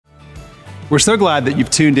We're so glad that you've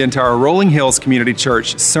tuned into our Rolling Hills Community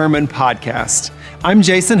Church Sermon Podcast. I'm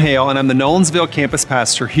Jason Hale, and I'm the Nolensville campus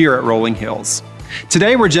pastor here at Rolling Hills.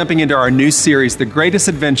 Today, we're jumping into our new series, The Greatest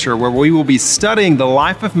Adventure, where we will be studying the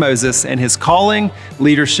life of Moses and his calling,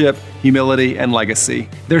 leadership, humility, and legacy.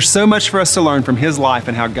 There's so much for us to learn from his life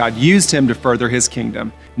and how God used him to further his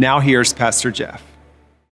kingdom. Now, here's Pastor Jeff.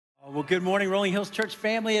 Well, good morning, Rolling Hills Church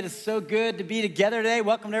family. It is so good to be together today.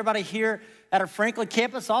 Welcome to everybody here at our Franklin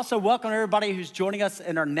campus. Also, welcome to everybody who's joining us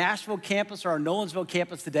in our Nashville campus or our Nolensville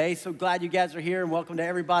campus today. So glad you guys are here, and welcome to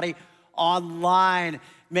everybody online.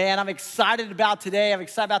 Man, I'm excited about today. I'm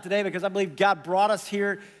excited about today because I believe God brought us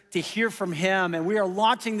here to hear from him. And we are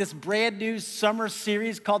launching this brand new summer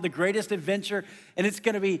series called The Greatest Adventure, and it's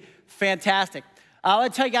gonna be fantastic. I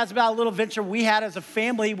want to tell you guys about a little adventure we had as a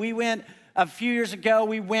family. We went a few years ago,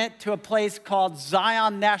 we went to a place called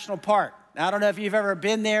Zion National Park. Now, I don't know if you've ever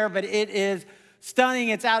been there, but it is stunning.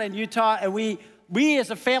 It's out in Utah, and we as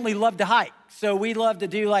a family love to hike. So we love to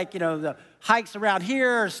do the hikes around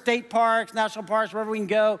here, or state parks, national parks, wherever we can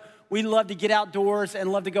go. We love to get outdoors and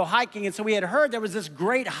love to go hiking. And so we had heard there was this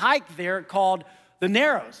great hike there called the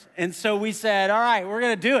Narrows. And so we said, all right, we're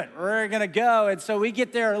gonna do it. We're gonna go. And so we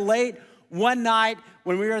get there late one night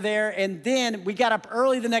when we were there, and then we got up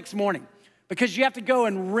early the next morning because you have to go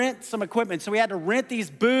and rent some equipment. So we had to rent these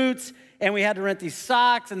boots, and we had to rent these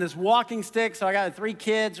socks and this walking stick. So I got 3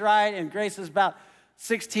 kids, right? And Grace is about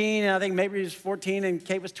 16, and I think maybe he was 14, and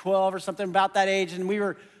Kate was 12 or something about that age. And we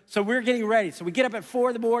were getting ready. So we get up at 4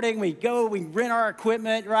 in the morning, we rent our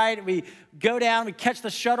equipment, right? We go down, we catch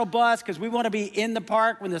the shuttle bus because we want to be in the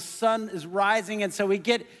park when the sun is rising. And so we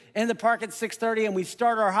get in the park at 6:30 and we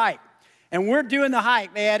start our hike. And we're doing the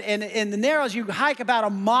hike, man. And in the Narrows, you hike about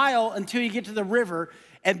a mile until you get to the river,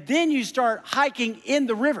 and then you start hiking in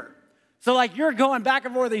the river. So you're going back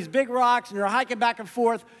and forth these big rocks, and you're hiking back and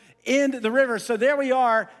forth into the river. So there we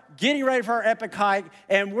are, getting ready for our epic hike,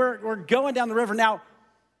 and we're going down the river. Now,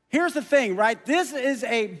 here's the thing, right? This is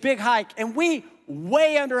a big hike, and we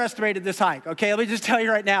way underestimated this hike, okay? Let me just tell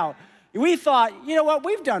you right now. We thought, you know what?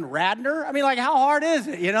 We've done Radnor. I mean, how hard is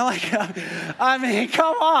it? I mean,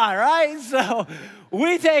 come on, right? So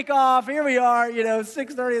we take off. Here we are,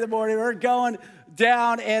 6:30 in the morning. We're going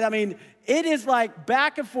down, and I mean, it is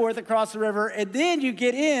back and forth across the river, and then you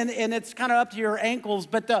get in, and it's kind of up to your ankles.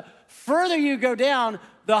 But the further you go down,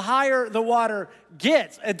 the higher the water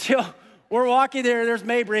gets until we're walking there. There's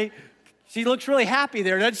Mabry. She looks really happy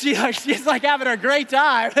there, doesn't she? She's having a great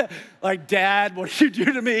time. Dad, what did you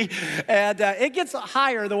do to me? And it gets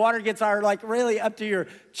higher. The water gets higher, really up to your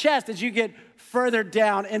chest as you get further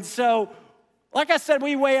down. And so, like I said,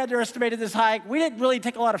 we way underestimated this hike. We didn't really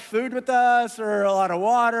take a lot of food with us or a lot of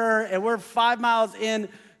water, and we're 5 miles in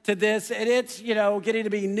to this, and it's, getting to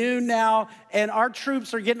be noon now, and our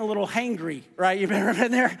troops are getting a little hangry, right? You've ever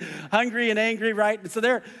been there? Hungry and angry, right? And so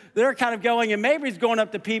they're kind of going, and Mabry's going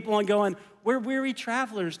up to people and going, we're weary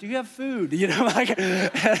travelers. Do you have food?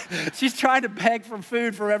 She's trying to beg for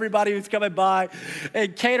food for everybody who's coming by.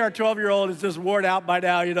 And Kate, our 12-year-old, is just worn out by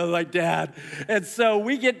now, Dad. And so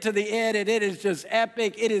we get to the end, and it is just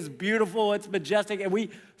epic. It is beautiful. It's majestic. And we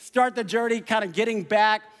start the journey kind of getting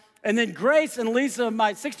back. And then Grace and Lisa,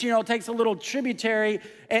 my 16-year-old, takes a little tributary,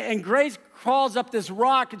 and Grace crawls up this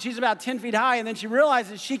rock, and she's about 10 feet high, and then she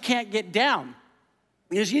realizes she can't get down.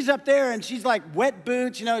 She's up there, and she's wet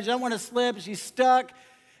boots, she doesn't want to slip, she's stuck.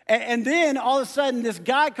 And then all of a sudden, this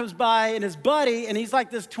guy comes by, and his buddy, and he's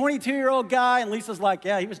this 22-year-old guy, and Lisa's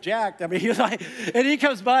yeah, he was jacked. I mean, he was and he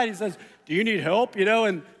comes by, and he says, do you need help,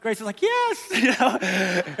 And Grace is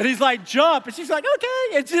yes, And he's jump, and she's okay,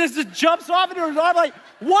 and she just jumps off into her arm,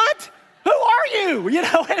 what? Who are you?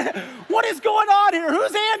 What is going on here?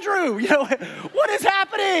 Who's Andrew? What is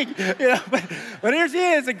happening? But here she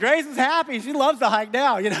is, and Grace is happy. She loves the hike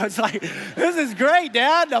now. It's this is great,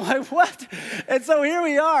 Dad. And I'm what? And so here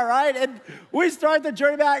we are, right? And we start the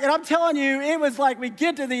journey back, and I'm telling you, it was we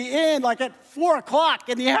get to the end, at 4 o'clock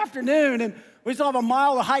in the afternoon, and we still have a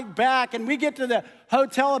mile to hike back, and we get to the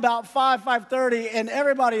hotel about 5:30, and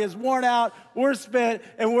everybody is worn out, we're spent,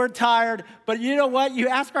 and we're tired. But you know what? You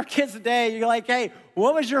ask our kids today, you're hey,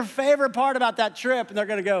 what was your favorite part about that trip? And they're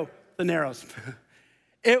going to go, the Narrows.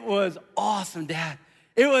 It was awesome, Dad.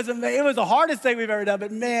 It was the hardest thing we've ever done,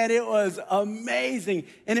 but man, it was amazing,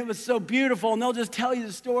 and it was so beautiful, and they'll just tell you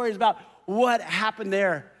the stories about what happened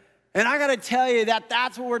there. And I got to tell you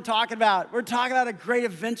that's what we're talking about. We're talking about a great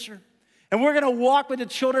adventure. And we're going to walk with the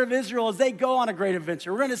children of Israel as they go on a great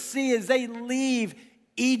adventure. We're going to see as they leave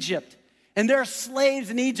Egypt And they're slaves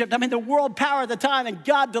in Egypt. I mean, the world power at the time, and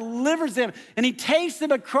God delivers them, and he takes them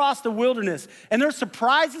across the wilderness. And there's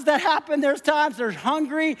surprises that happen. There's times they're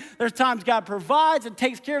hungry. There's times God provides and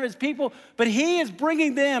takes care of his people. But he is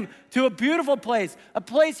bringing them to a beautiful place, a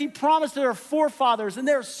place he promised to their forefathers, and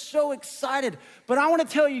they're so excited. But I want to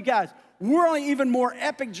tell you guys, we're on an even more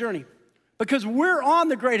epic journey because we're on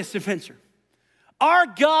the greatest adventure. Our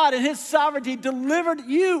God and his sovereignty delivered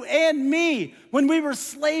you and me when we were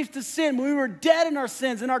slaves to sin, when we were dead in our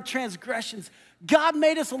sins and our transgressions. God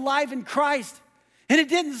made us alive in Christ. And it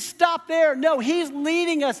didn't stop there. No, he's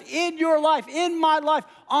leading us in your life, in my life,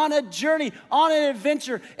 on a journey, on an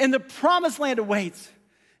adventure. And the promised land awaits.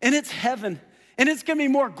 And it's heaven. And it's gonna be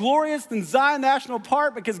more glorious than Zion National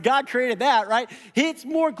Park because God created that, right? It's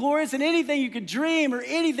more glorious than anything you could dream or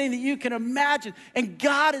anything that you can imagine. And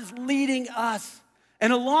God is leading us.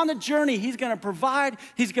 And along the journey, he's gonna provide,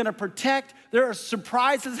 he's gonna protect. There are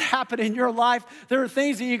surprises happen in your life. There are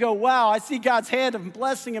things that you go, wow, I see God's hand of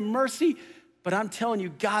blessing and mercy. But I'm telling you,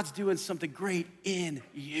 God's doing something great in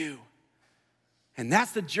you. And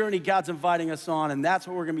that's the journey God's inviting us on, and that's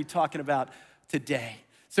what we're gonna be talking about today.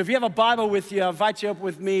 So if you have a Bible with you, I invite you up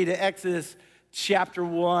with me to Exodus chapter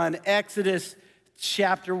 1. Exodus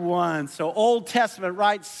chapter 1. So Old Testament,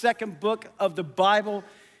 right? Second book of the Bible.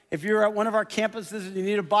 If you're at one of our campuses and you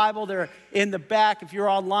need a Bible, they're in the back. If you're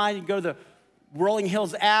online, you can go to the Rolling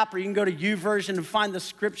Hills app, or you can go to YouVersion and find the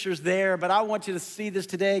scriptures there. But I want you to see this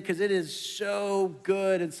today because it is so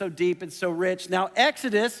good and so deep and so rich. Now,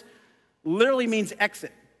 Exodus literally means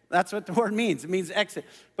exit. That's what the word means. It means exit.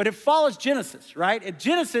 But it follows Genesis, right? In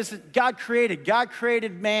Genesis, God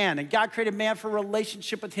created man, and God created man for a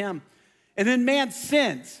relationship with him. And then man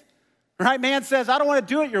sins, right? Man says, I don't want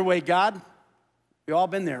to do it your way, God. We've all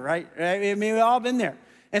been there, right? I mean, we've all been there.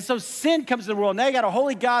 And so sin comes to the world. Now you got a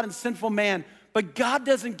holy God and sinful man, but God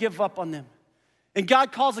doesn't give up on them. And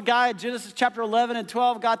God calls a guy in Genesis chapter 11 and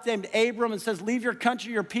 12, God named Abram, and says, leave your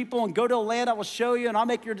country, your people, and go to a land I will show you, and I'll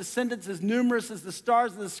make your descendants as numerous as the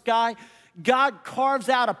stars in the sky. God carves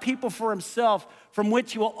out a people for himself from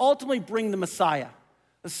which he will ultimately bring the Messiah,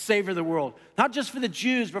 the Savior of the world. Not just for the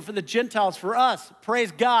Jews, but for the Gentiles, for us.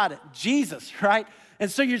 Praise God, Jesus, right?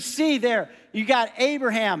 And so you see there, you got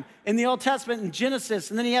Abraham in the Old Testament in Genesis,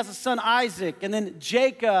 and then he has a son Isaac, and then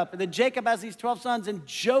Jacob, and then Jacob has these 12 sons, and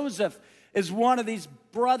Joseph is one of these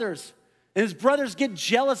brothers. And his brothers get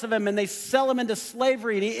jealous of him, and they sell him into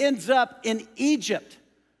slavery, and he ends up in Egypt.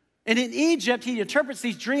 And in Egypt, he interprets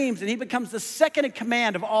these dreams, and he becomes the second in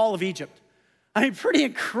command of all of Egypt. I mean, pretty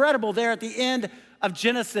incredible there at the end of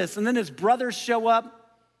Genesis. And then his brothers show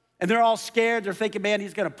up, and they're all scared. They're thinking, man,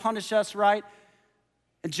 he's gonna punish us, right?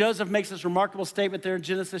 And Joseph makes this remarkable statement there in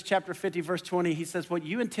Genesis chapter 50, verse 20. He says, what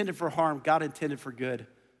you intended for harm, God intended for good,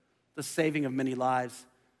 the saving of many lives.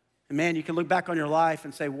 And man, you can look back on your life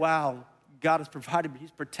and say, wow, God has provided me,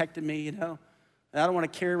 he's protected me, you know. And I don't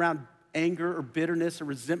want to carry around anger or bitterness or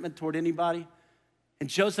resentment toward anybody. And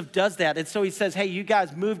Joseph does that. And so he says, hey, you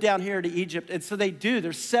guys move down here to Egypt. And so they do.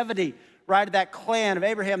 There's 70, right, of that clan of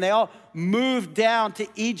Abraham. They all move down to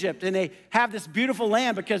Egypt, and they have this beautiful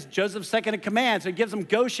land because Joseph's second in command. So he gives them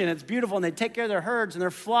Goshen. It's beautiful, and they take care of their herds and their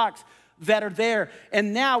flocks that are there.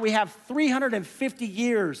 And now we have 350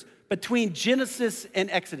 years between Genesis and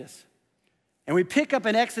Exodus. And we pick up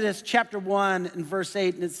in Exodus chapter 1 and verse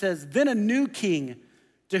 8, and it says, then a new king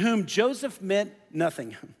to whom Joseph meant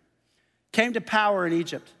nothing came to power in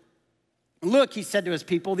Egypt. Look, he said to his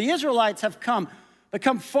people, the Israelites have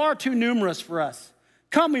become far too numerous for us.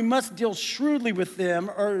 Come, we must deal shrewdly with them,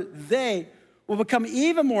 or they will become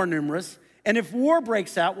even more numerous, and if war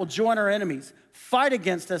breaks out, we'll join our enemies, fight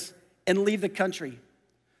against us, and leave the country.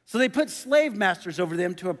 So they put slave masters over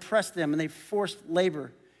them to oppress them, and they forced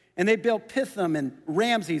labor. And they built Pithom and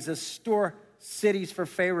Ramses as store cities for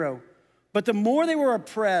Pharaoh. But the more they were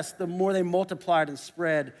oppressed, the more they multiplied and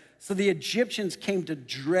spread. So the Egyptians came to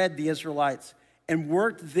dread the Israelites and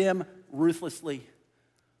worked them ruthlessly.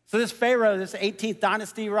 So this Pharaoh, this 18th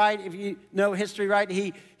dynasty, right, if you know history, right,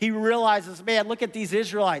 he realizes, man, look at these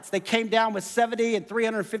Israelites. They came down with 70, and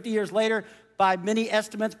 350 years later, by many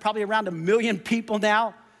estimates, probably around 1 million people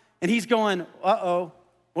now. And he's going, uh-oh,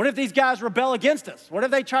 what if these guys rebel against us? What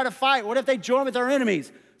if they try to fight? What if they join with our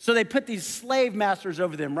enemies? So they put these slave masters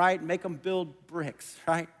over them, right, and make them build bricks,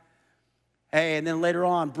 right? Hey, and then later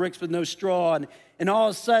on, bricks with no straw, and all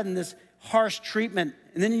of a sudden, this harsh treatment.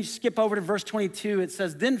 And then you skip over to verse 22. It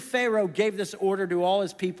says, then Pharaoh gave this order to all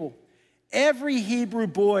his people. Every Hebrew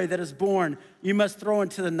boy that is born, you must throw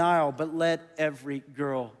into the Nile, but let every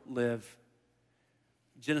girl live.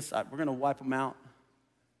 Genocide, we're gonna wipe them out.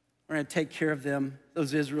 We're gonna take care of them,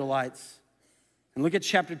 those Israelites. And look at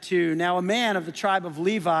chapter 2. Now a man of the tribe of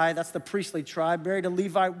Levi, that's the priestly tribe, married a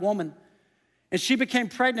Levite woman. And she became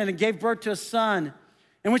pregnant and gave birth to a son.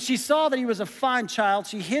 And when she saw that he was a fine child,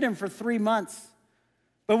 she hid him for 3 months.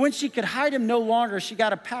 But when she could hide him no longer, she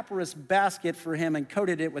got a papyrus basket for him and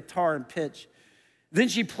coated it with tar and pitch. Then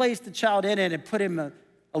she placed the child in it and put him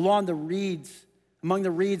among the reeds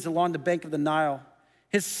along the bank of the Nile.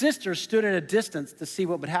 His sister stood at a distance to see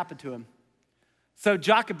what would happen to him. So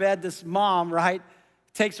Jochebed, this mom, right,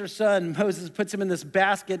 takes her son, Moses, puts him in this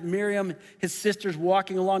basket. Miriam, his sister's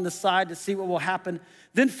walking along the side to see what will happen.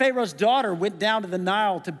 Then Pharaoh's daughter went down to the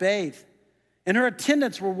Nile to bathe, and her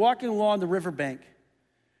attendants were walking along the riverbank.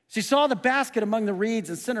 She saw the basket among the reeds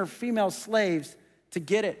and sent her female slaves to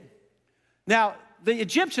get it. Now, the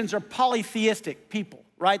Egyptians are polytheistic people,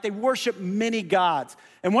 right? They worship many gods.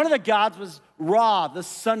 And one of the gods was Ra, the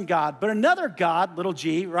sun god. But another god, little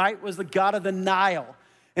g, right, was the god of the Nile.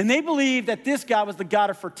 And they believed that this god was the god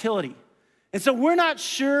of fertility. And so we're not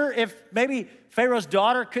sure if maybe Pharaoh's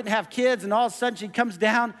daughter couldn't have kids, and all of a sudden she comes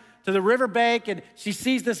down to the riverbank and she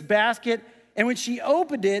sees this basket. And when she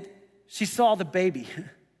opened it, she saw the baby.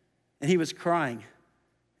 And he was crying.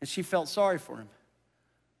 And she felt sorry for him.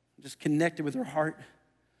 Just connected with her heart.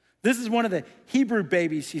 This is one of the Hebrew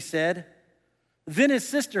babies, she said. Then his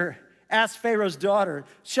sister asked Pharaoh's daughter,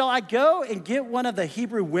 shall I go and get one of the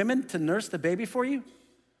Hebrew women to nurse the baby for you?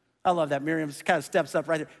 I love that. Miriam just kind of steps up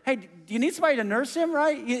right there. Hey, do you need somebody to nurse him,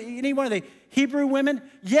 right? You need one of the Hebrew women?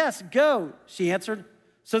 Yes, go, she answered.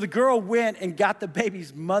 So the girl went and got the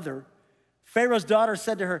baby's mother. Pharaoh's daughter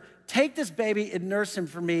said to her, take this baby and nurse him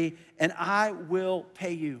for me, and I will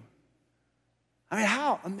pay you. I mean,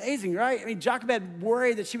 how amazing, right? I mean, Jochebed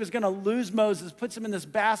worried that she was going to lose Moses, puts him in this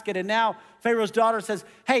basket, and now Pharaoh's daughter says,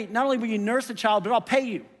 hey, not only will you nurse the child, but I'll pay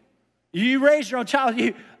you. You raise your own child,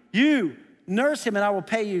 you nurse him, and I will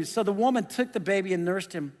pay you. So the woman took the baby and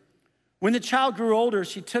nursed him. When the child grew older,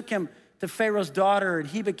 she took him to Pharaoh's daughter, and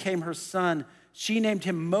he became her son. She named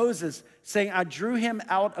him Moses, saying, I drew him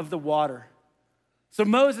out of the water. So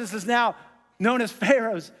Moses is now known as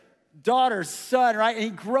Pharaoh's daughter's son, right? And he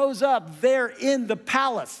grows up there in the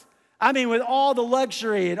palace. I mean, with all the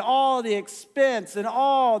luxury and all the expense and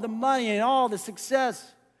all the money and all the success.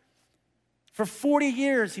 For 40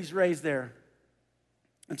 years, he's raised there.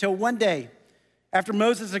 Until one day, after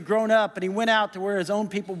Moses had grown up and he went out to where his own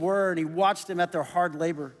people were and he watched them at their hard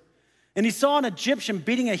labor. And he saw an Egyptian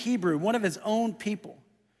beating a Hebrew, one of his own people.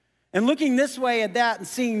 And looking this way and that and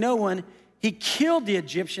seeing no one, he killed the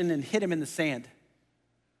Egyptian and hid him in the sand.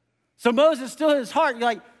 So Moses still in his heart, you're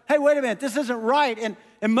like, hey, wait a minute, this isn't right.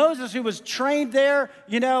 And Moses, who was trained there,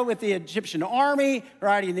 with the Egyptian army,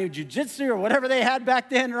 right? He knew jujitsu or whatever they had back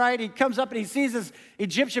then, right? He comes up and he sees this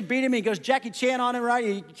Egyptian beat him, and he goes Jackie Chan on him, right?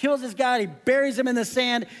 He kills this guy, and he buries him in the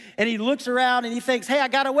sand, and he looks around and he thinks, hey, I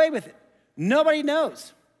got away with it. Nobody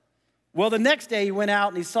knows. Well, the next day he went out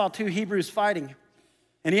and he saw two Hebrews fighting.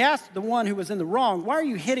 And he asked the one who was in the wrong, why are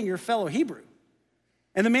you hitting your fellow Hebrew?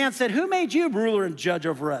 And the man said, who made you ruler and judge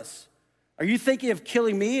over us? Are you thinking of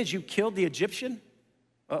killing me as you killed the Egyptian?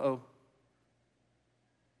 Uh-oh.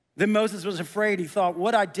 Then Moses was afraid. He thought,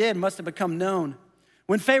 what I did must have become known.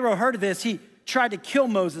 When Pharaoh heard of this, he tried to kill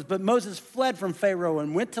Moses, but Moses fled from Pharaoh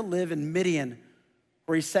and went to live in Midian,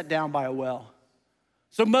 where he sat down by a well.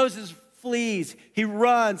 So Moses flees, he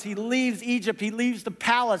runs, he leaves Egypt, he leaves the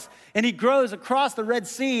palace, and he goes across the Red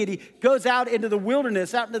Sea, and he goes out into the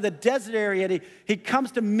wilderness, out into the desert area, and he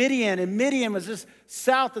comes to Midian, and Midian was just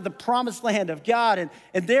south of the promised land of God,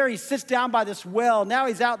 and there he sits down by this well. Now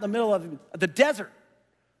he's out in the middle of the desert,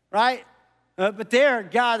 right? But there,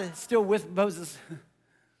 God is still with Moses.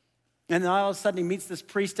 And then all of a sudden he meets this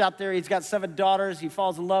priest out there. He's got 7 daughters. He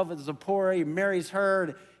falls in love with Zipporah. He marries her.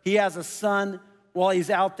 And he has a son while he's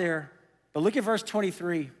out there. But look at verse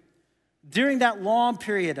 23. During that long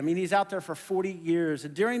period, he's out there for 40 years.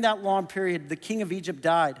 And during that long period, the king of Egypt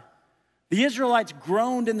died. The Israelites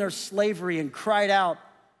groaned in their slavery and cried out.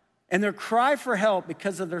 And their cry for help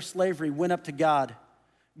because of their slavery went up to God.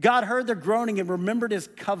 God heard their groaning and remembered his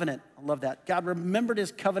covenant. I love that. God remembered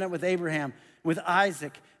his covenant with Abraham, with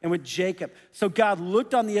Isaac, and with Jacob. So God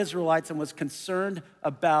looked on the Israelites and was concerned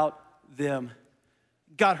about them.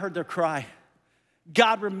 God heard their cry.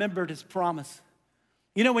 God remembered his promise.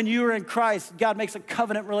 When you are in Christ, God makes a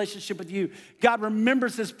covenant relationship with you. God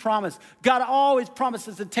remembers his promise. God always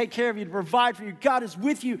promises to take care of you, to provide for you. God is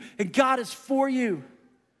with you, and God is for you.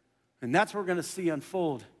 And that's what we're going to see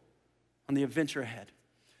unfold on the adventure ahead.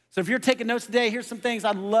 So if you're taking notes today, here's some things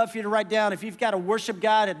I'd love for you to write down. If you've got a worship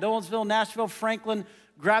guide at Nolensville, Nashville, Franklin,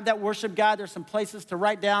 grab that worship guide. There's some places to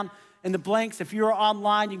write down in the blanks. If you're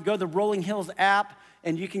online, you can go to the Rolling Hills app.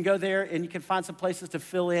 and you can go there and you can find some places to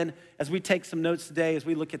fill in as we take some notes today as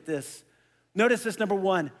we look at this. Notice this, number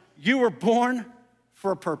one, you were born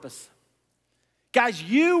for a purpose. Guys,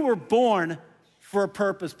 you were born for a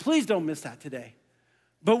purpose. Please don't miss that today.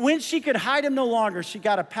 But when she could hide him no longer, she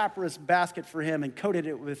got a papyrus basket for him and coated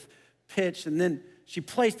it with pitch, and then she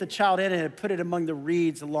placed the child in it and put it among the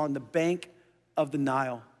reeds along the bank of the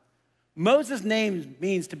Nile. Moses' name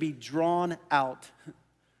means to be drawn out.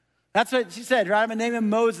 That's what she said, right? I'm going to name him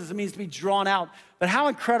Moses. It means to be drawn out. But how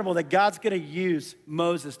incredible that God's going to use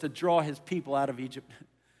Moses to draw his people out of Egypt.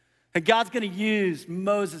 And God's going to use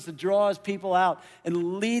Moses to draw his people out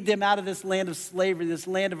and lead them out of this land of slavery, this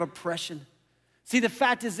land of oppression. See, the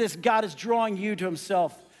fact is this, God is drawing you to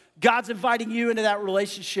himself. God's inviting you into that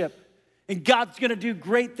relationship. And God's going to do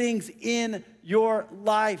great things in your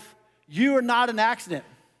life. You are not an accident.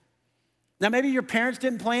 Now, maybe your parents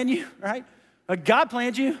didn't plan you, right? But God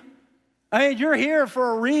planned you. I mean, you're here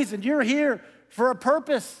for a reason. You're here for a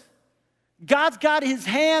purpose. God's got his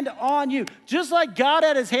hand on you. Just like God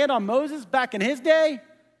had his hand on Moses back in his day,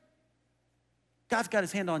 God's got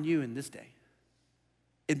his hand on you in this day,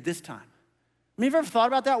 in this time. I mean, have you ever thought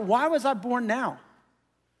about that? Why was I born now?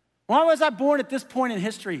 Why was I born at this point in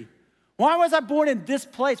history? Why was I born in this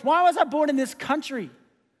place? Why was I born in this country?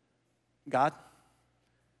 God.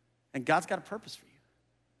 And God's got a purpose for you.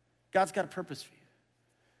 God's got a purpose for you.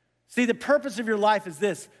 See, the purpose of your life is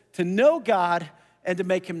this, to know God and to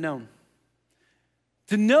make him known.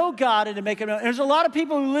 To know God and to make him known. There's a lot of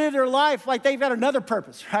people who live their life like they've got another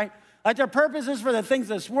purpose, right? Like their purpose is for the things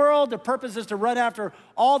of this world. Their purpose is to run after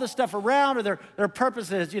all the stuff around, or their purpose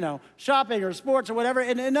is, shopping or sports or whatever.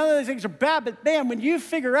 And none of these things are bad, but man, when you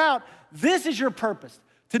figure out this is your purpose,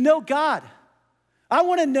 to know God. I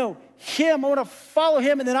want to know him. I want to follow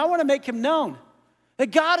him, and then I want to make him known.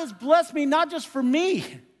 That God has blessed me not just for me,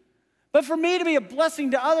 but for me to be a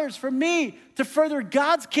blessing to others, for me to further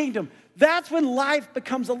God's kingdom. That's when life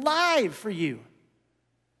becomes alive for you.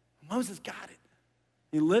 Moses got it.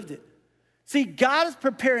 He lived it. See, God is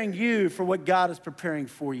preparing you for what God is preparing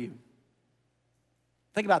for you.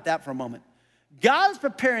 Think about that for a moment. God is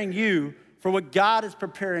preparing you for what God is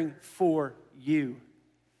preparing for you.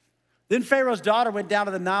 Then Pharaoh's daughter went down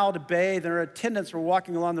to the Nile to bathe, and her attendants were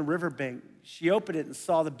walking along the riverbank. She opened it and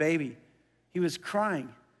saw the baby. He was crying.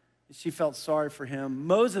 She felt sorry for him.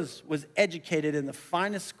 Moses was educated in the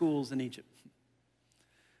finest schools in Egypt.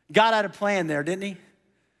 God had a plan there, didn't he?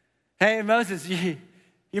 Hey, Moses, you're going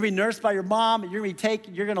to be nursed by your mom. You're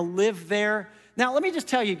going to live there. Now, let me just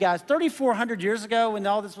tell you guys, 3,400 years ago when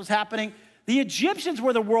all this was happening, the Egyptians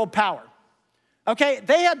were the world power. Okay,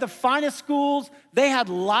 they had the finest schools. They had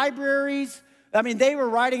libraries. I mean, they were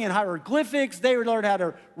writing in hieroglyphics. They were learning how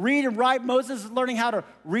to read and write. Moses is learning how to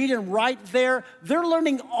read and write there. They're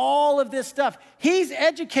learning all of this stuff. He's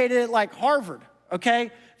educated at like Harvard, okay?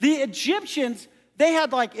 The Egyptians, they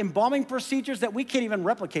had like embalming procedures that we can't even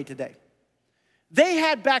replicate today. They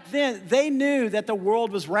had back then, they knew that the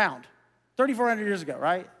world was round 3,400 years ago,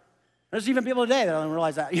 right? There's even people today that don't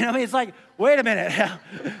realize that. You know what I mean? It's like, wait a minute.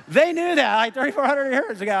 They knew that like 3,400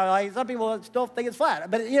 years ago. Like some people still think it's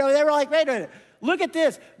flat. But they were like, wait a minute. Look at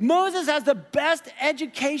this. Moses has the best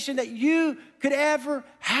education that you could ever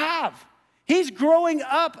have. He's growing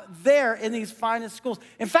up there in these finest schools.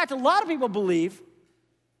 In fact, a lot of people believe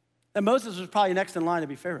that Moses was probably next in line to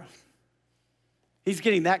be Pharaoh. He's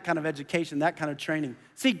getting that kind of education, that kind of training.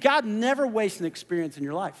 See, God never wastes an experience in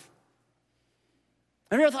your life.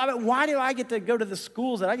 Have you ever thought about why do I get to go to the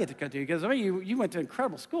schools that I get to go to? Because you went to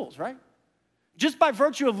incredible schools, right? Just by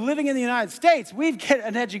virtue of living in the United States, we get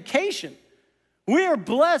an education. We are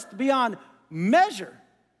blessed beyond measure.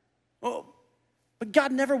 But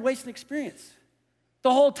God never wastes an experience.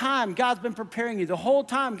 The whole time, God's been preparing you. The whole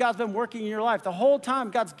time, God's been working in your life. The whole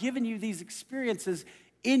time, God's given you these experiences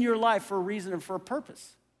in your life for a reason and for a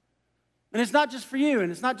purpose. And it's not just for you, and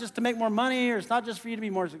it's not just to make more money, or it's not just for you to be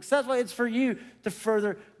more successful. It's for you to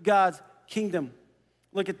further God's kingdom.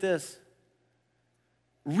 Look at this.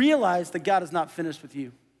 Realize that God is not finished with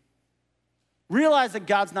you. Realize that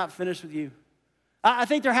God's not finished with you. I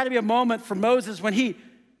think there had to be a moment for Moses when he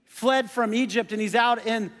fled from Egypt and he's out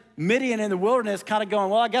in Midian in the wilderness kind of going,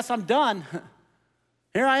 well, I guess I'm done.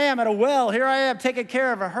 Here I am at a well. Here I am taking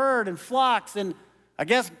care of a herd and flocks, and I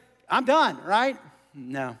guess I'm done, right?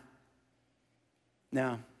 No.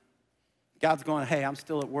 God's going, hey, I'm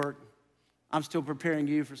still at work. I'm still preparing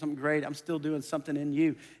you for something great. I'm still doing something in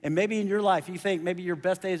you. And maybe in your life, you think maybe your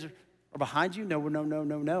best days are behind you.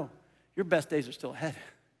 No. Your best days are still ahead.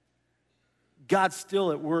 God's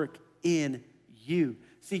still at work in you.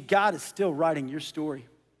 See, God is still writing your story.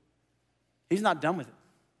 He's not done with it.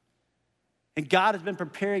 And God has been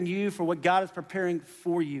preparing you for what God is preparing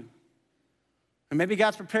for you. And maybe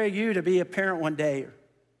God's preparing you to be a parent one day. Or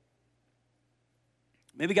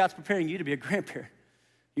maybe God's preparing you to be a grandparent.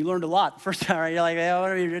 You learned a lot the first time, right? You're like, hey, why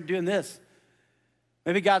are you doing this?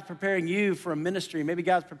 Maybe God's preparing you for a ministry. Maybe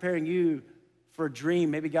God's preparing you for a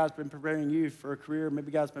dream. Maybe God's been preparing you for a career.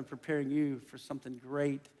 Maybe God's been preparing you for something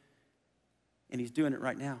great. And he's doing it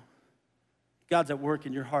right now. God's at work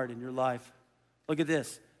in your heart, in your life. Look at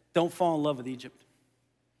this. Don't fall in love with Egypt.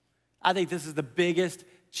 I think this is the biggest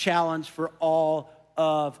challenge for all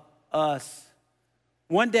of us.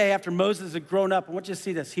 One day after Moses had grown up, I want you to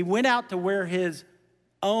see this. He went out to where his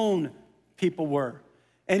own people were,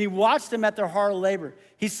 and he watched them at their hard labor.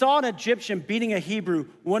 He saw an Egyptian beating a Hebrew,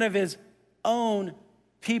 one of his own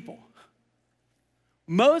people.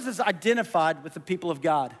 Moses identified with the people of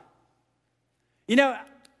God. You know,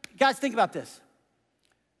 guys, think about this.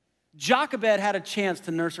 Jochebed had a chance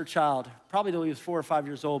to nurse her child, probably till he was 4 or 5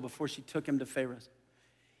 years old, before she took him to Pharaoh's.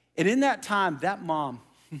 And in that time, that mom,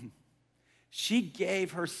 she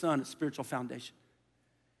gave her son a spiritual foundation.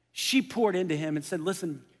 She poured into him and said,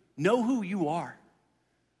 listen, know who you are.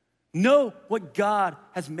 Know what God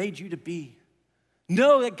has made you to be.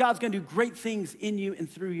 Know that God's gonna do great things in you and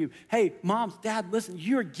through you. Hey, moms, dad, listen,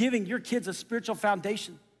 you're giving your kids a spiritual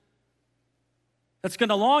foundation that's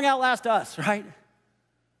gonna long outlast us, right?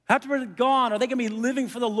 After we're gone, are they gonna be living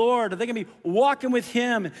for the Lord? Are they gonna be walking with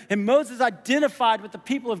him? And Moses identified with the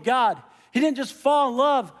people of God. He didn't just fall in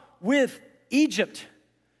love with Egypt.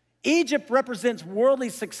 Egypt represents worldly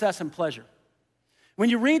success and pleasure. When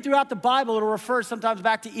you read throughout the Bible, it'll refer sometimes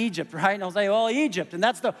back to Egypt, right? And I'll say, well, Egypt, and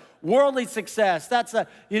that's the worldly success. That's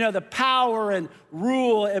the power and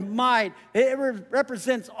rule and might. It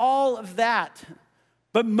represents all of that.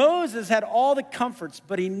 But Moses had all the comforts,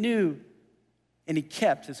 but he knew and he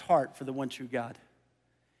kept his heart for the one true God.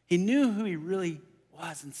 He knew who he really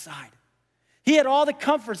was inside. He had all the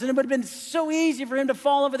comforts, and it would have been so easy for him to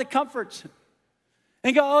fall over the comforts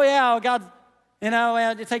and go, oh yeah, God,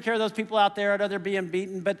 you take care of those people out there. I know they're being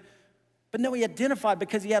beaten. But no, he identified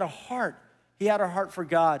because he had a heart. He had a heart for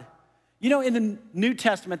God. You know, in the New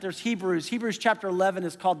Testament, there's Hebrews. Hebrews chapter 11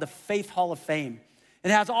 is called the Faith Hall of Fame. It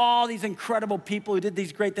has all these incredible people who did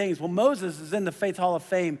these great things. Well, Moses is in the Faith Hall of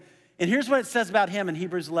Fame. And here's what it says about him in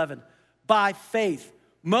Hebrews 11. By faith,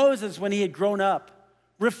 Moses, when he had grown up,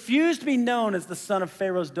 refused to be known as the son of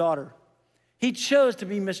Pharaoh's daughter. He chose to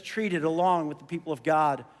be mistreated along with the people of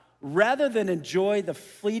God rather than enjoy the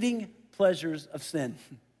fleeting pleasures of sin.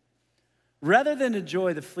 Rather than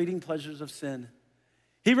enjoy the fleeting pleasures of sin.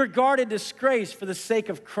 He regarded disgrace for the sake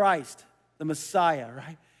of Christ, the Messiah,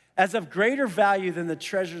 right, as of greater value than the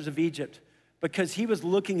treasures of Egypt because he was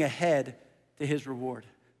looking ahead to his reward.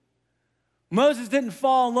 Moses didn't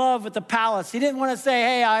fall in love with the palace. He didn't want to say,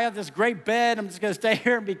 hey, I have this great bed. I'm just going to stay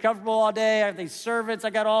here and be comfortable all day. I have these servants. I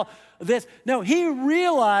got all this. No, he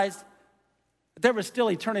realized that there was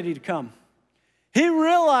still eternity to come. He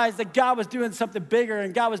realized that God was doing something bigger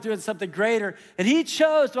and God was doing something greater. And he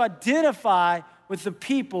chose to identify with the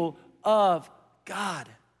people of God.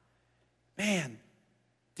 Man,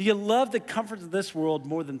 do you love the comforts of this world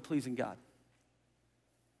more than pleasing God?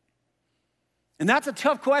 And that's a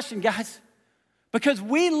tough question, guys. Because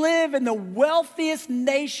we live in the wealthiest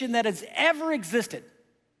nation that has ever existed.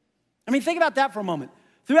 I mean, think about that for a moment.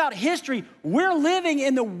 Throughout history, we're living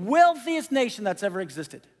in the wealthiest nation that's ever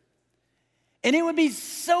existed. And it would be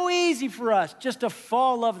so easy for us just to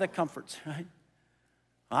fall in love with the comforts, right?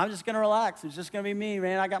 I'm just gonna relax. It's just gonna be me,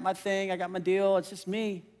 man. I got my thing, I got my deal, it's just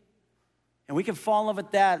me. And we can fall in love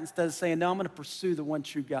with that instead of saying, no, I'm gonna pursue the one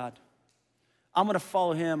true God. I'm gonna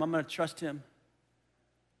follow him, I'm gonna trust him.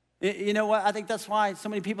 You know what? I think that's why so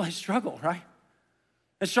many people struggle, right?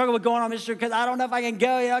 They struggle with going on mission because I don't know if I can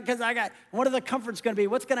go, because what are the comforts going to be?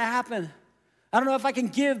 What's going to happen? I don't know if I can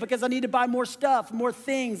give because I need to buy more stuff, more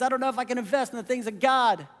things. I don't know if I can invest in the things of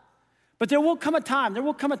God. But there will come a time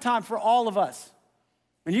for all of us.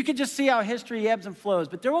 And you can just see how history ebbs and flows.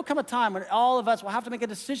 But there will come a time when all of us will have to make a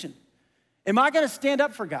decision. Am I going to stand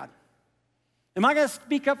up for God? Am I going to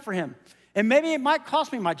speak up for him? And maybe it might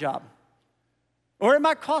cost me my job. Or it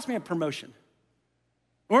might cost me a promotion.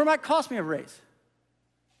 Or it might cost me a raise.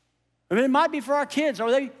 I mean, it might be for our kids.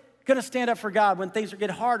 Are they going to stand up for God when things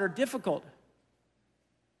get hard or difficult?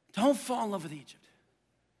 Don't fall in love with Egypt.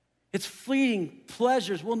 Its fleeting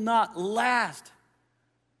pleasures will not last.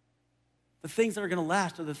 The things that are going to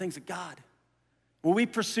last are the things of God. When we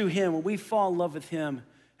pursue him, when we fall in love with him,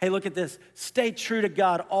 hey, look at this. Stay true to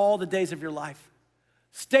God all the days of your life.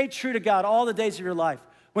 Stay true to God all the days of your life.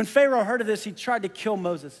 When Pharaoh heard of this, he tried to kill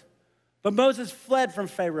Moses. But Moses fled from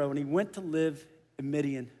Pharaoh and he went to live in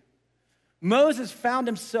Midian. Moses found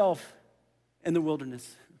himself in the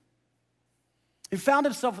wilderness. He found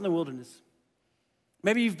himself in the wilderness.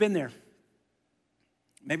 Maybe you've been there.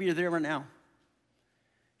 Maybe you're there right now.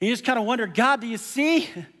 And you just kind of wonder, God, do you see?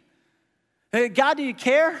 Hey, God, do you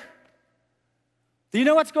care? Do you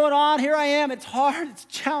know what's going on? Here I am. It's hard. It's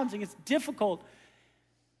challenging. It's difficult.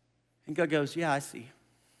 And God goes, yeah, I see.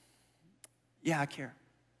 Yeah, I care.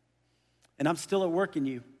 And I'm still at work in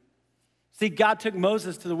you. See, God took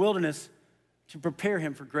Moses to the wilderness to prepare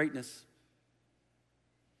him for greatness.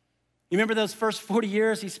 You remember those first 40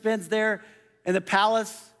 years he spends there in the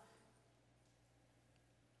palace?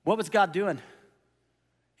 What was God doing?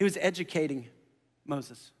 He was educating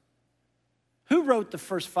Moses. Who wrote the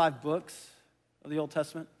first 5 books of the Old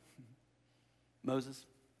Testament? Moses.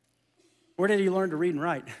 Where did he learn to read and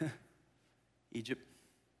write? Egypt.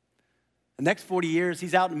 The next 40 years,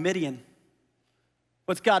 he's out in Midian.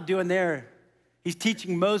 What's God doing there? He's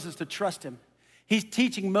teaching Moses to trust him. He's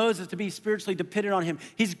teaching Moses to be spiritually dependent on him.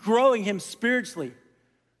 He's growing him spiritually,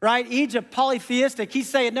 right? Egypt, polytheistic. He's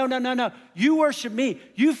saying, no. You worship me.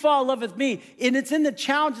 You fall in love with me. And it's in the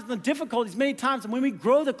challenges and the difficulties many times when we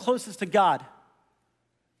grow the closest to God.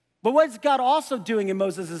 But what is God also doing in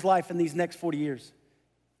Moses' life in these next 40 years?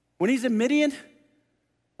 When he's in Midian,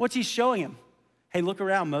 what's he showing him? Hey, look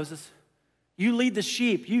around, Moses. You lead the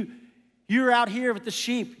sheep. You're out here with the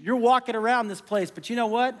sheep. You're walking around this place. But you know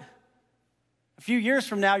what? A few years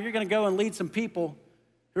from now, you're going to go and lead some people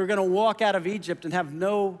who are going to walk out of Egypt and have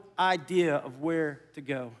no idea of where to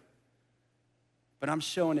go. But I'm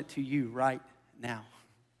showing it to you right now.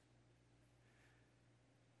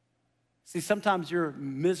 See, sometimes your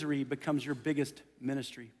misery becomes your biggest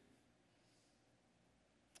ministry.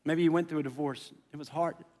 Maybe you went through a divorce. It was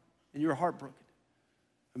hard, and you were heartbroken.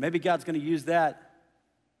 Or maybe God's going to use that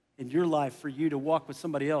in your life for you to walk with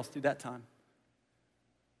somebody else through that time.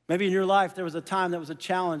 Maybe in your life there was a time that was a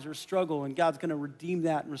challenge or a struggle, and God's going to redeem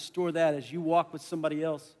that and restore that as you walk with somebody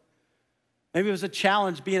else. Maybe it was a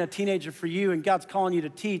challenge being a teenager for you, and God's calling you to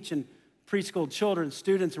teach and preschool children,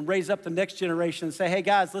 students, and raise up the next generation and say, hey,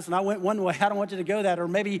 guys, listen, I went one way. I don't want you to go that. Or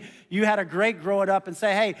maybe you had a great growing up and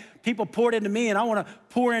say, hey, people poured into me, and I want to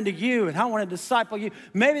pour into you, and I want to disciple you.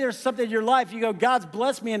 Maybe there's something in your life. You go, God's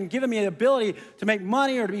blessed me and given me the ability to make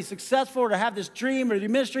money or to be successful or to have this dream or to do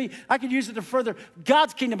ministry. I could use it to further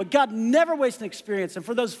God's kingdom, but God never wastes an experience. And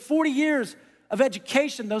for those 40 years of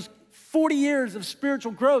education, those 40 years of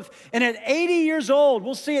spiritual growth. And at 80 years old,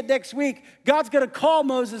 we'll see it next week, God's going to call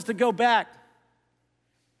Moses to go back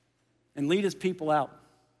and lead his people out.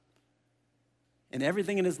 And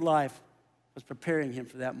everything in his life was preparing him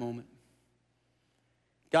for that moment.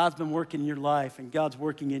 God's been working in your life, and God's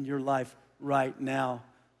working in your life right now.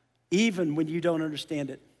 Even when you don't understand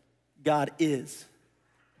it, God is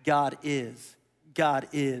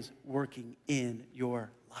working in your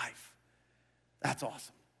life. That's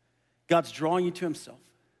awesome. God's drawing you to himself.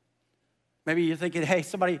 Maybe you're thinking, hey,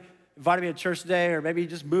 somebody invited me to church today, or maybe you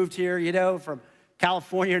just moved here, from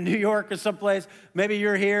California or New York or someplace. Maybe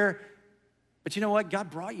you're here, but you know what? God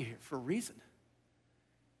brought you here for a reason.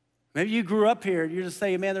 Maybe you grew up here and you're just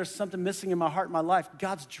saying, man, there's something missing in my heart and my life.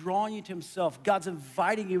 God's drawing you to himself. God's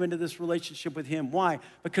inviting you into this relationship with him. Why?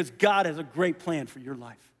 Because God has a great plan for your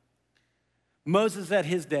life. Moses had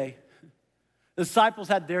his day. The disciples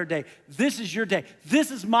had their day. This is your day. This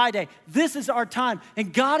is my day. This is our time.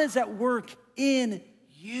 And God is at work in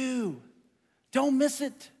you. Don't miss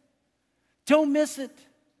it. Don't miss it.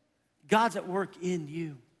 God's at work in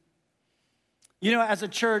you. You know, as a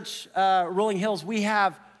church, Rolling Hills, we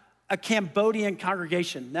have a Cambodian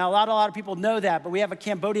congregation. Now, a lot of people know that, but we have a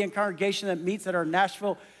Cambodian congregation that meets at our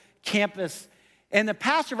Nashville campus. And the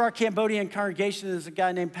pastor of our Cambodian congregation is a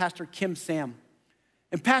guy named Pastor Kim Sam.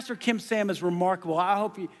 And Pastor Kim Sam is remarkable. I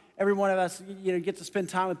hope every one of us get to spend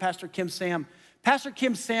time with Pastor Kim Sam. Pastor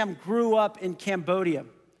Kim Sam grew up in Cambodia.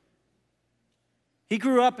 He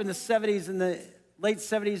grew up in the 70s, in the late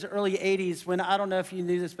 70s, early 80s, when, I don't know if you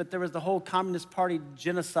knew this, but there was the whole Communist Party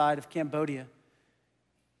genocide of Cambodia.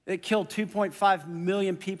 It killed 2.5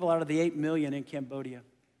 million people out of the 8 million in Cambodia.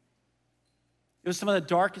 It was some of the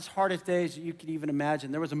darkest, hardest days you could even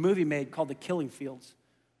imagine. There was a movie made called The Killing Fields,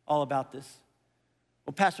 all about this.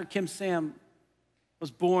 Well, Pastor Kim Sam was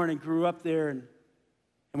born and grew up there, and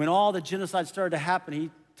when all the genocide started to happen, he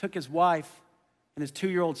took his wife and his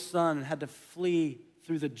 2-year-old son and had to flee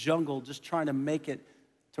through the jungle just trying to make it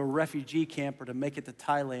to a refugee camp or to make it to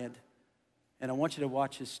Thailand. And I want you to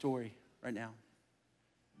watch his story right now.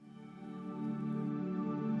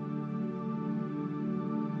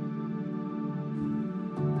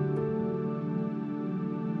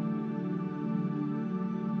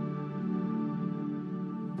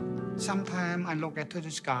 Sometimes I look into the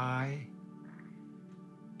sky.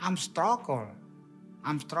 I'm struggle.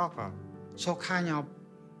 So kind of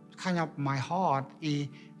my heart is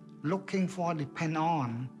looking for depend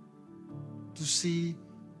on to see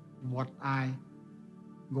what I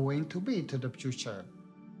going to be to the future.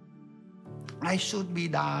 I should be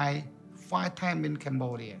die 5 times in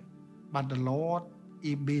Cambodia, but the Lord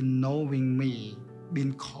has been knowing me,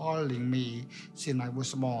 been calling me since I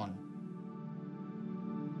was born.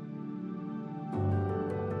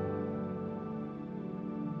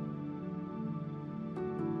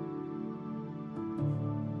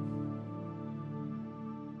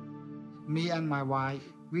 Me and my wife,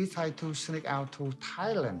 we try to sneak out to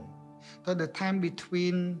Thailand. So the time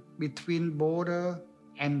between border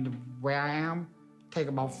and where I am take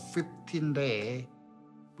about 15 days.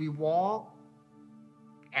 We walk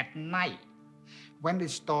at night. When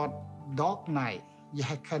it start dark night, you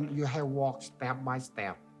have walk step by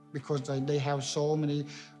step because they have so many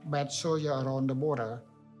bad soldiers around the border.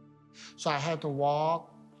 So I had to walk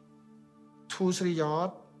 2-3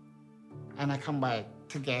 yards and I come back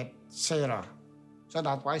to get Sarah. So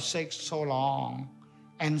that's why it takes so long.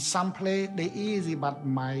 And some place they easy, but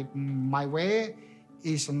my way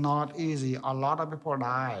is not easy. A lot of people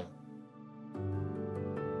die.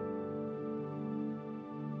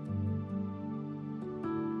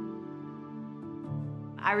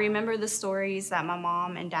 I remember the stories that my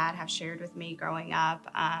mom and dad have shared with me growing up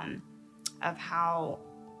of how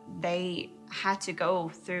they had to go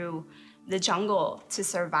through the jungle to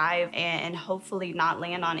survive and hopefully not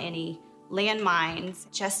land on any landmines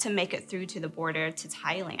just to make it through to the border to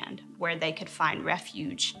Thailand, where they could find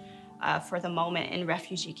refuge for the moment in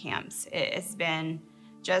refugee camps. It's been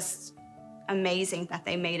just amazing that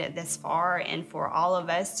they made it this far, and for all of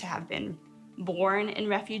us to have been born in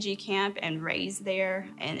refugee camp and raised there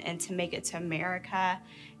and to make it to America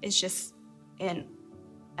is just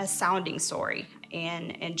a sounding story,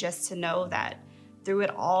 and just to know that through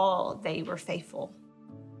it all, they were faithful.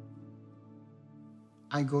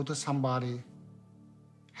 I go to somebody,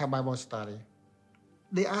 have Bible study.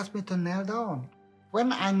 They asked me to kneel down.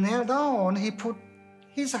 When I kneel down, he put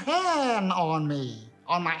his hand on me,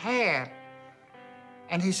 on my head.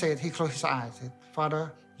 And he closed his eyes, said,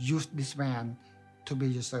 Father, use this man to be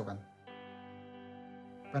your servant.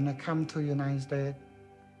 When I come to the United States,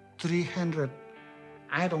 300,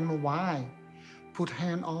 I don't know why, put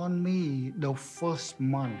hand on me the first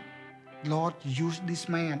month. Lord, use this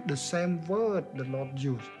man, the same word the Lord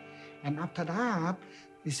used. And after that,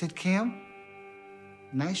 he said, Kim,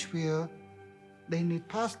 Nashville, they need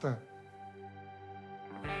pastor.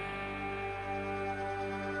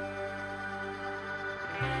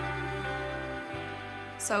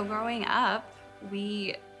 So growing up,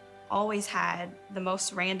 we always had the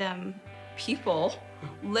most random people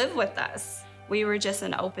live with us. We were just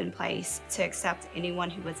an open place to accept anyone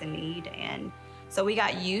who was in need. And so we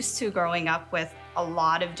got used to growing up with a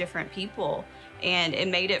lot of different people, and it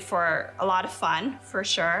made it for a lot of fun, for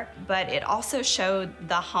sure. But it also showed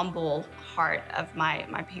the humble heart of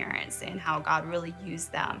my parents and how God really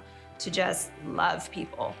used them to just love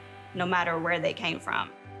people, no matter where they came from.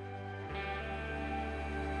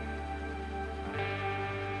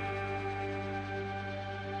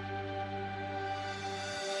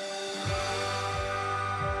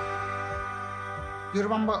 You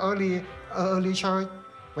remember early church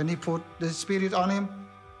when he put the Spirit on him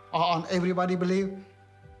or on everybody believe,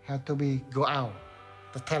 had to be go out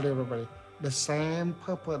to tell everybody the same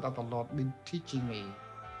purpose that the Lord been teaching me.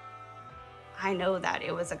 I know that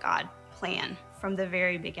it was a God plan from the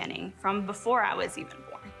very beginning, from before I was even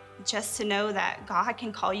born. Just to know that God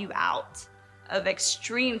can call you out of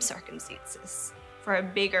extreme circumstances for a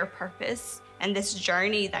bigger purpose, and this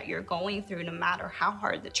journey that you're going through, no matter how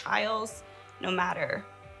hard the trials, no matter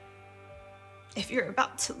if you're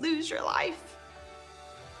about to lose your life,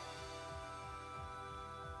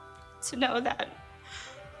 to know that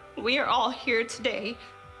we are all here today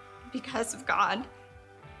because of God.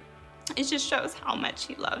 It just shows how much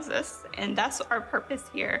He loves us, and that's our purpose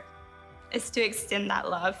here, is to extend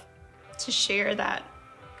that love, to share that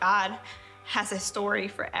God has a story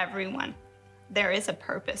for everyone. There is a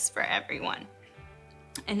purpose for everyone,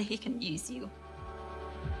 and He can use you.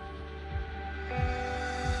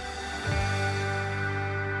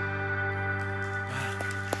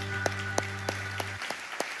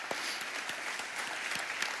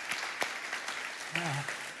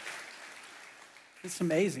 It's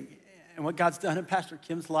amazing. And what God's done in Pastor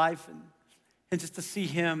Kim's life, and just to see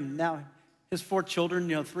him now, his 4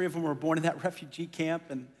 children, 3 of them were born in that refugee camp,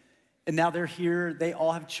 and And now they're here. They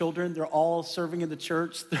all have children. They're all serving in the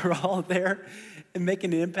church. They're all there and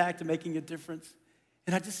making an impact and making a difference.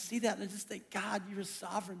 And I just see that and I just think, God, you're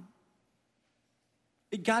sovereign.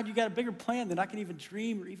 And God, you got a bigger plan than I can even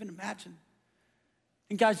dream or even imagine.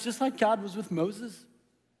 And guys, just like God was with Moses,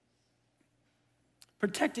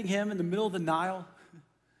 protecting him in the middle of the Nile,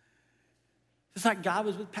 just like God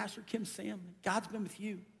was with Pastor Kim's family, God's been with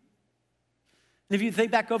you. And if you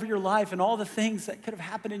think back over your life and all the things that could have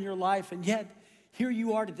happened in your life, and yet here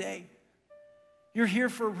you are today. You're here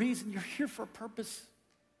for a reason. You're here for a purpose.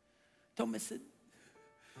 Don't miss it.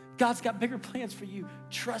 God's got bigger plans for you.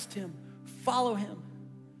 Trust him. Follow him.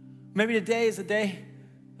 Maybe today is a day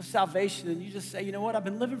of salvation and you just say, you know what? I've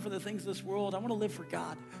been living for the things of this world. I want to live for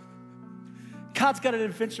God. God's got an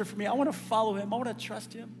adventure for me. I want to follow him. I want to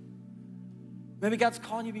trust him. Maybe God's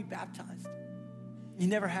calling you to be baptized. You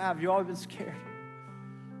never have. You've always been scared.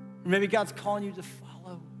 Or maybe God's calling you to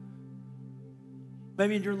follow.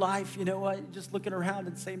 Maybe in your life, you know what? You're just looking around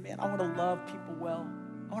and saying, man, I want to love people well.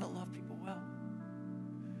 I want to love people well.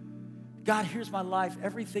 God, here's my life.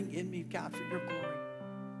 Everything in me, God, for your glory.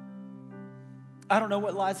 I don't know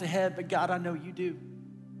what lies ahead, but God, I know you do.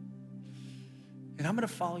 And I'm going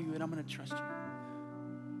to follow you and I'm going to trust you.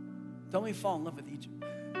 Don't let me fall in love with Egypt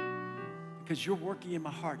because you're working in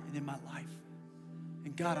my heart and in my life.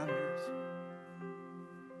 And God, I'm yours.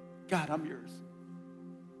 God, I'm yours.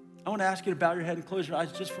 I want to ask you to bow your head and close your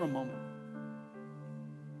eyes just for a moment.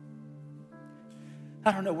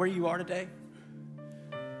 I don't know where you are today,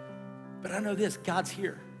 but I know this, God's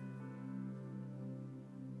here.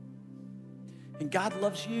 And God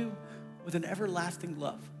loves you with an everlasting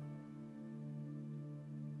love.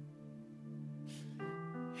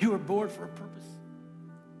 You were born for a purpose.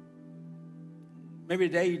 Maybe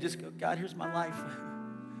today you just go, God, here's my life.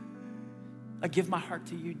 I give my heart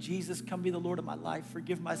to you. Jesus, come be the Lord of my life.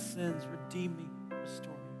 Forgive my sins. Redeem me.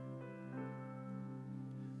 Restore me.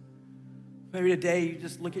 Maybe today you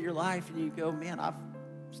just look at your life and you go, man, I've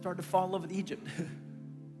started to fall in love with Egypt.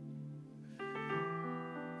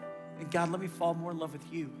 And God, let me fall more in love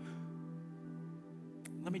with you.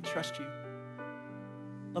 Let me trust you.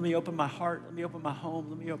 Let me open my heart. Let me open my home.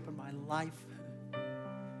 Let me open my life.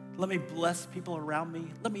 Let me bless people around me.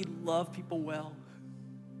 Let me love people well.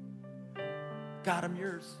 God, I'm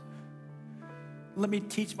yours. Let me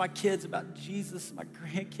teach my kids about Jesus, my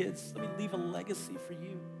grandkids. Let me leave a legacy for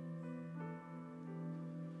you.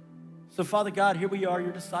 So, Father God, here we are,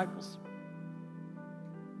 your disciples.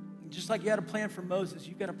 Just like you had a plan for Moses,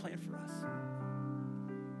 you've got a plan for us.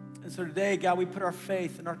 And so today, God, we put our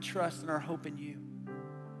faith and our trust and our hope in you.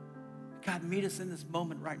 God, meet us in this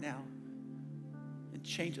moment right now and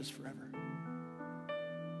change us forever.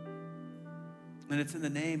 And it's in the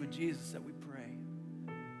name of Jesus that we pray.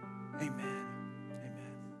 Amen. Amen.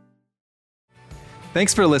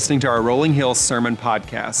 Thanks for listening to our Rolling Hills Sermon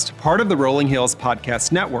Podcast, part of the Rolling Hills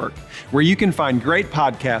Podcast Network, where you can find great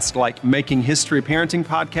podcasts like Making History Parenting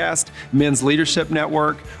Podcast, Men's Leadership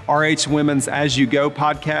Network, RH Women's As You Go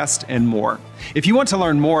Podcast, and more. If you want to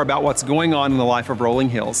learn more about what's going on in the life of Rolling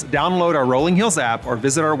Hills, download our Rolling Hills app or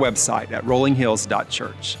visit our website at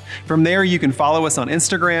rollinghills.church. From there, you can follow us on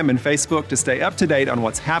Instagram and Facebook to stay up to date on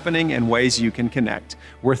what's happening and ways you can connect.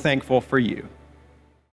 We're thankful for you.